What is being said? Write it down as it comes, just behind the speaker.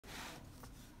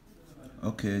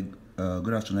Okay,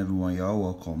 good afternoon, everyone. You're all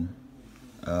welcome.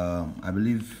 I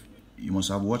believe you must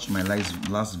have watched my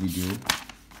last video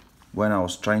when I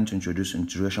was trying to introduce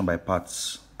integration by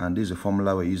parts, and this is a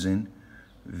formula we're using: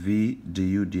 v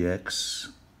du dx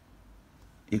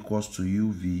equals to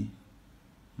uv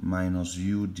minus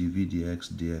u dv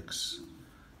dx.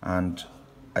 And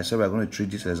I said we're going to treat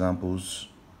these examples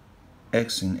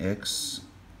x in x,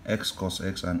 x cos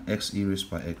x, and x e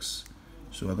raised by x.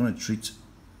 So we're going to treat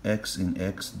x in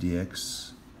x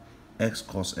dx, x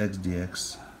cos x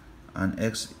dx, and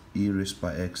x e raised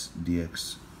by x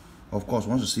dx. Of course,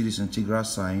 once you see this integral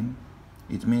sign,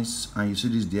 it means, and you see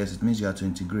this dx, it means you have to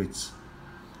integrate.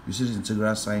 You see this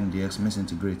integral sign dx means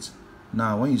integrate.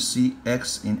 Now, when you see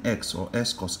x in x or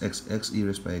x cos x, x e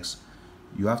raised by x,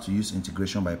 you have to use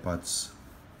integration by parts.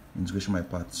 Integration by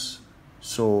parts.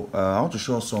 So I want to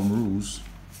show some rules,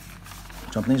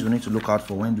 some things we need to look out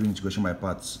for when doing integration by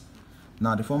parts.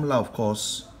 Now, the formula, of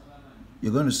course,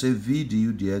 you're going to say v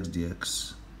du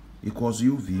dx equals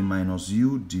uv minus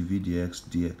u dv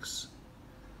dx.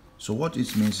 So what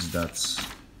it means is that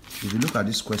if you look at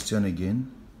this question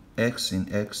again, x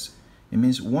in x, it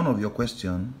means one of your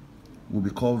question will be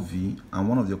called v and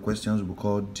one of your questions will be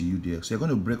called du dx. So you're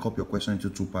going to break up your question into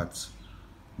two parts.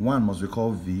 One must be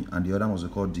called v and the other must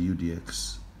be called du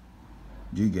dx.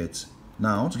 Do you get?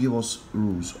 Now I want to give us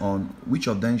rules on which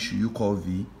of them should you call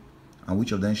v and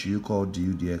which of them should you call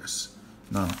du dx.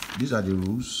 Now these are the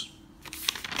rules.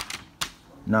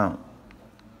 Now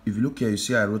if you look here, you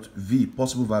see I wrote v,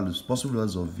 possible values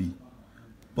of v.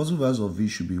 Possible values of v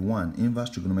should be 1,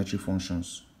 inverse trigonometric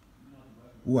functions.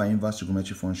 Who are inverse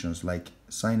trigonometric functions? Like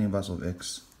sine inverse of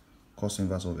x, cos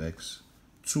inverse of x.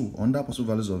 2, under possible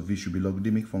values of v should be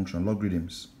logarithmic function,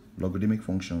 logarithmic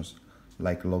functions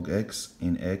like log x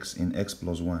in x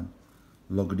plus 1,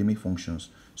 logarithmic functions.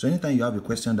 So anytime you have a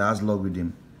question that has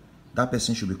logarithm, that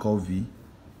person should be called v,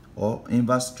 or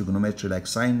inverse trigonometry like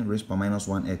sine raised by minus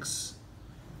 1x.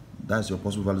 That's your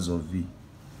possible values of v.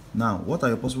 Now, what are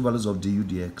your possible values of du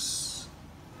dx?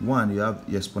 1, you have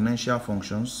exponential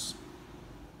functions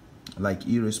like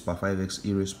e raised by 5x,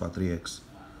 e raised by 3x.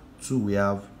 2, we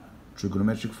have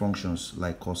trigonometric functions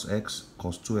like cos x,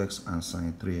 cos 2x, and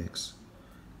sine 3x.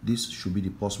 This should be the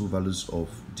possible values of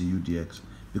du dx.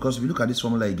 Because if you look at this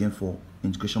formula again for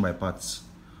integration by parts,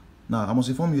 now I must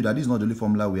inform you that this is not the only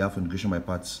formula we have for integration by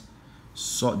parts.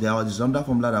 So there is another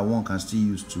formula that one can still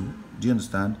use too. Do you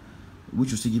understand?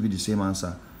 Which will still give you the same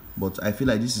answer. But I feel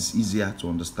like this is easier to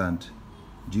understand.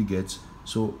 Do you get?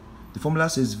 So the formula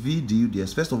says v du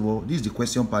dx. First of all, this is the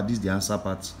question part, this is the answer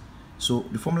part. So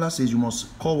the formula says you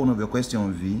must call one of your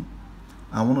question v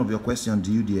and one of your question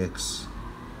du dx.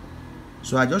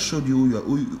 So I just showed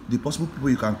you the possible people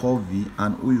you can call v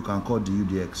and who you can call du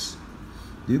dx.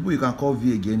 The people you can call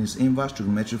v again is inverse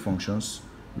trigonometric functions,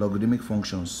 logarithmic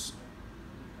functions.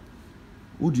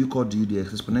 Who do you call du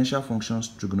dx? Exponential functions,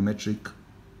 trigonometric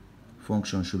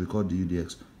functions should be called du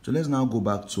dx. So let's now go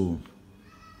back to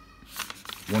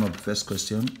one of the first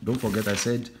question. Don't forget I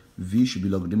said v should be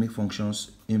logarithmic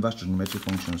functions, inverse trigonometric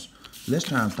functions. Let's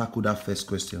try and tackle that first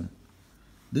question.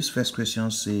 This first question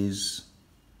says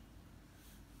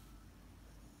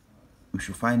we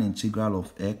should find integral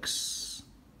of x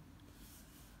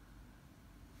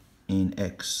in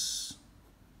x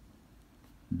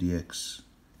dx.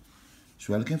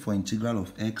 So we're looking for integral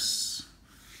of x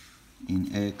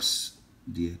in x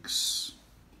dx.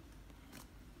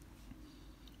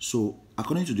 So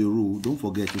according to the rule, don't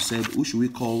forget, you said who should we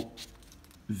call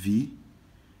v?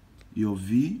 Your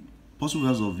v, possible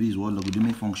values of v is what?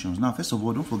 Logarithmic functions. Now first of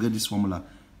all, don't forget this formula.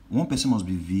 One person must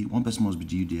be v, one person must be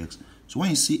du dx. So when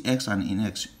you see x and in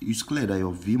x, it's clear that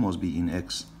your v must be in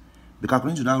x. Because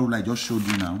according to that rule I just showed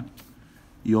you now,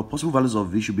 your possible values of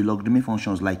v should be logarithmic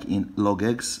functions like in log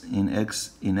x in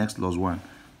x plus 1.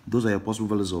 Those are your possible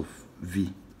values of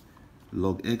v.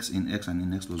 Log x in x and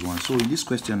in x plus 1. So in this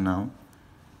question now,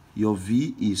 your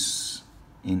v is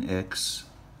in x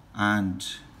and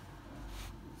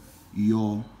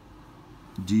your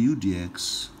du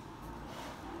dx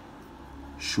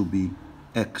should be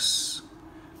x,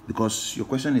 because your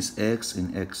question is x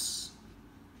in x,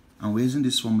 and we're using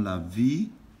this formula v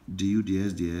du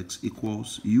dx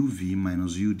equals uv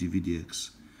minus u dv dx.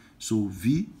 So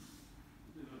v,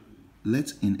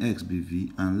 let in x be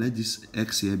v and let this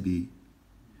x here be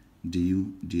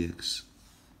du dx.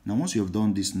 Now once you have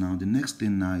done this, now the next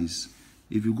thing now is,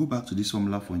 if you go back to this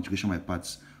formula for integration by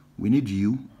parts, we need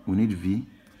u, we need v,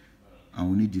 and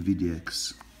we need dv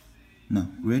dx. Now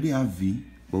we already have v,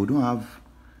 but we don't have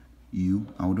u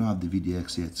and we don't have dv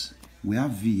dx yet. We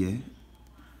have v here,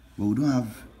 but we don't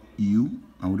have u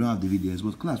and we don't have dv dx.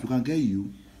 But class, we can get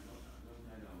u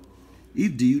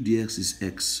If du dx is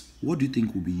x, what do you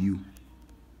think will be u?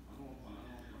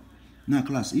 Now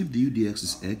class, if du dx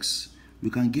is x, we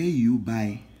can get u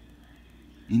by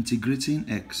integrating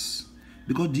x.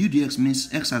 Because du dx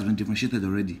means x has been differentiated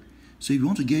already. So if you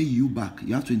want to get u back,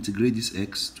 you have to integrate this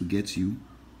x to get u.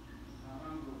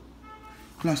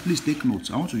 Class, please take notes.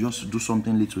 I want to just do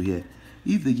something little here.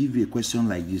 If they give you a question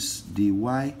like this, dy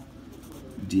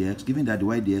dx, given that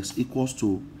dy dx equals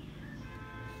to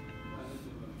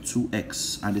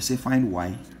 2x, and they say find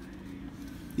y.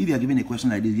 If you are given a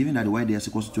question like this, given that dy dx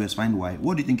equals to 2x, find y,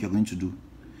 what do you think you're going to do?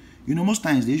 You know, most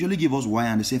times they usually give us y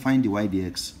and they say find dy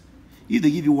dx. If they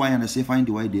give you y and they say find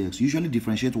dy dx, you usually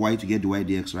differentiate y to get dy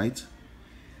dx, right?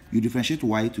 You differentiate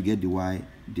y to get dy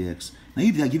dx. Now,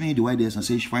 if they are giving you dy dx and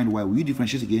say find y, will you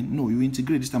differentiate again? No, you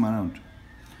integrate this time around.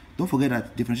 Don't forget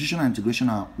that differentiation and integration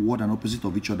are word and opposite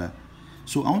of each other.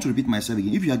 So I want to repeat myself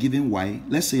again. If you are given y,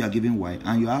 let's say you are given y,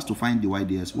 and you are asked to find dy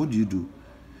dx, what do?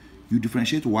 You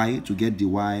differentiate y to get dy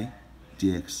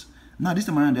dx. Now, this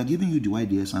time around, they are giving you dy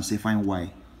dx and say find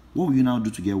y. What will you now do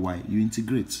to get y? You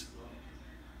integrate.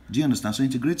 Do you understand? So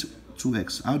integrate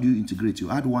 2x. How do you integrate? You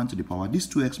add 1 to the power. This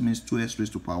 2x means 2x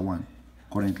raised to power 1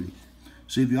 currently.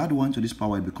 So if you add 1 to this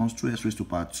power, it becomes 2x raised to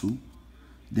power 2.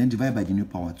 Then divide by the new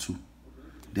power 2.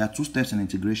 There are two steps in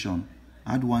integration.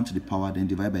 Add 1 to the power, then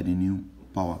divide by the new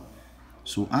power.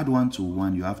 So add 1 to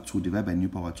 1, you have 2, divide by new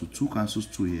power 2. 2 cancels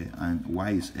 2 here, and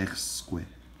y is x squared.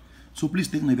 So please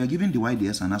take note, if you are given dy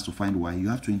dx and asked to find y, you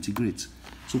have to integrate.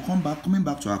 So coming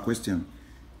back to our question.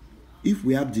 If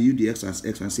we have du dx as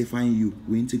x and say find u,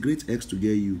 we integrate x to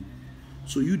get u.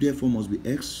 So u therefore must be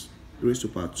x raised to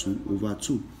power 2 over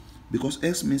 2. Because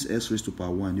x means x raised to power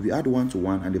 1. If you add 1 to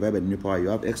 1 and divide by the new power, you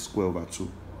have x squared over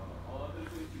 2.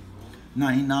 Now,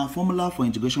 in our formula for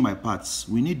integration by parts,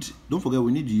 we need, don't forget,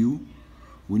 we need u,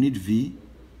 we need v,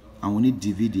 and we need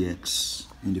dv dx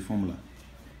in the formula.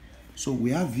 So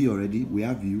we have v already, we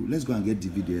have u. Let's go and get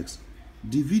dv dx.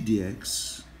 dv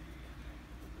dx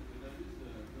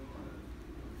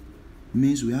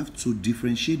means we have to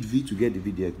differentiate v to get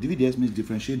dv dx. dv dx means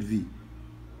differentiate v.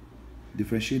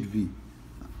 Differentiate v.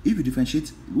 If you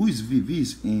differentiate, who is v? V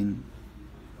is in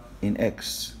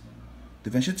x.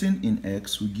 Differentiating in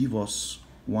x will give us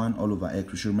 1 all over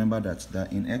x. We should remember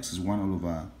that in x is 1 all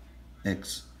over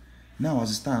x. Now,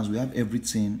 as it stands, we have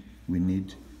everything we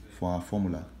need for our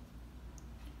formula.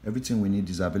 Everything we need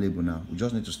is available now. We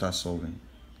just need to start solving.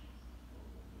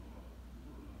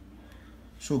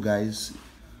 So guys,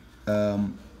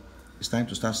 it's time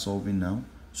to start solving now.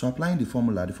 So applying the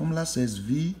formula says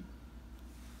v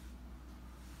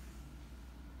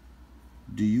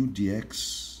du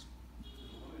dx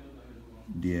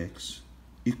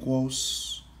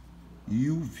equals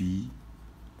uv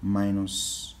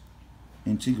minus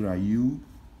integral u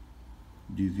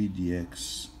dv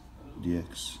dx.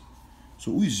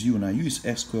 So who is u now? U is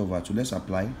x squared over 2. Let's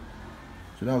apply.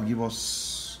 So that will give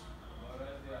us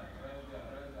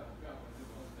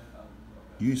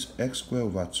u is x squared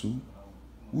over 2.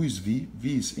 Who is v?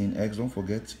 V is in x, don't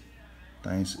forget,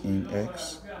 times in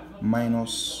x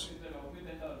minus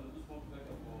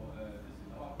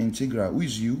integral. Who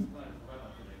is u?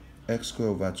 X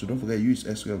squared over 2. Don't forget, u is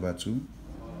x squared over 2.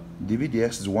 dv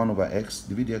dx is 1 over x.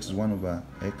 dv dx is 1 over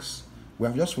x. We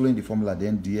have just following the formula,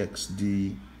 then dx.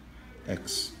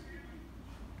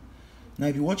 Now,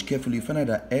 if you watch carefully, you find out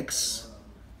that x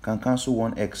can cancel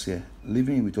 1x here,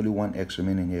 leaving you with only 1x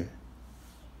remaining here.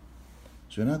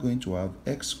 So you're now going to have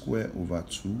x squared over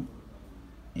 2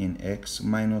 in x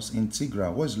minus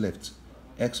integral. What is left?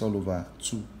 X all over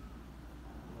 2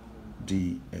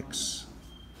 dx.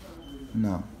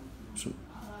 Now, so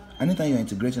anytime you're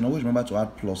integrating, always remember to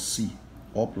add plus c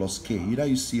or plus k. Either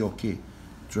use c or k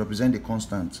to represent the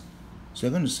constant. So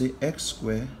you're going to say x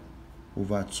squared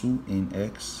over 2 in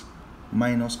x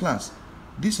minus class.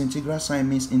 This integral sign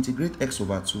means integrate x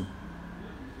over 2.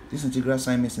 This integral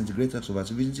sign means integrate x over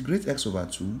 2. If you integrate x over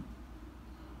 2,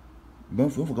 don't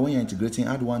forget when you're integrating,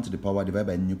 add 1 to the power, divide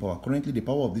by the new power. Currently, the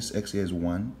power of this x here is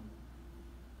 1.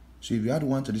 So if you add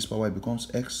 1 to this power, it becomes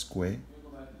x squared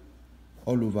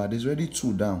all over. There's already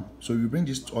 2 down. So if you bring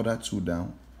this other 2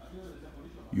 down,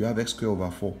 you have x squared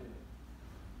over 4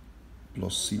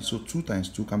 plus c. So 2 times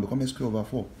 2 can become x squared over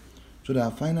 4. So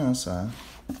our final answer,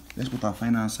 let's put our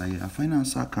final answer here. Our final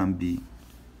answer can be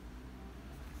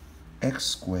x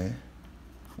squared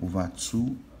over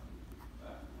 2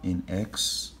 in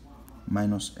x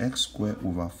minus x squared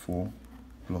over 4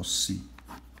 plus c.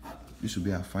 This will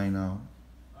be our final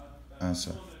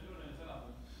answer.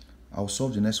 I'll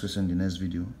solve the next question in the next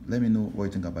video. Let me know what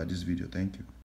you think about this video. Thank you.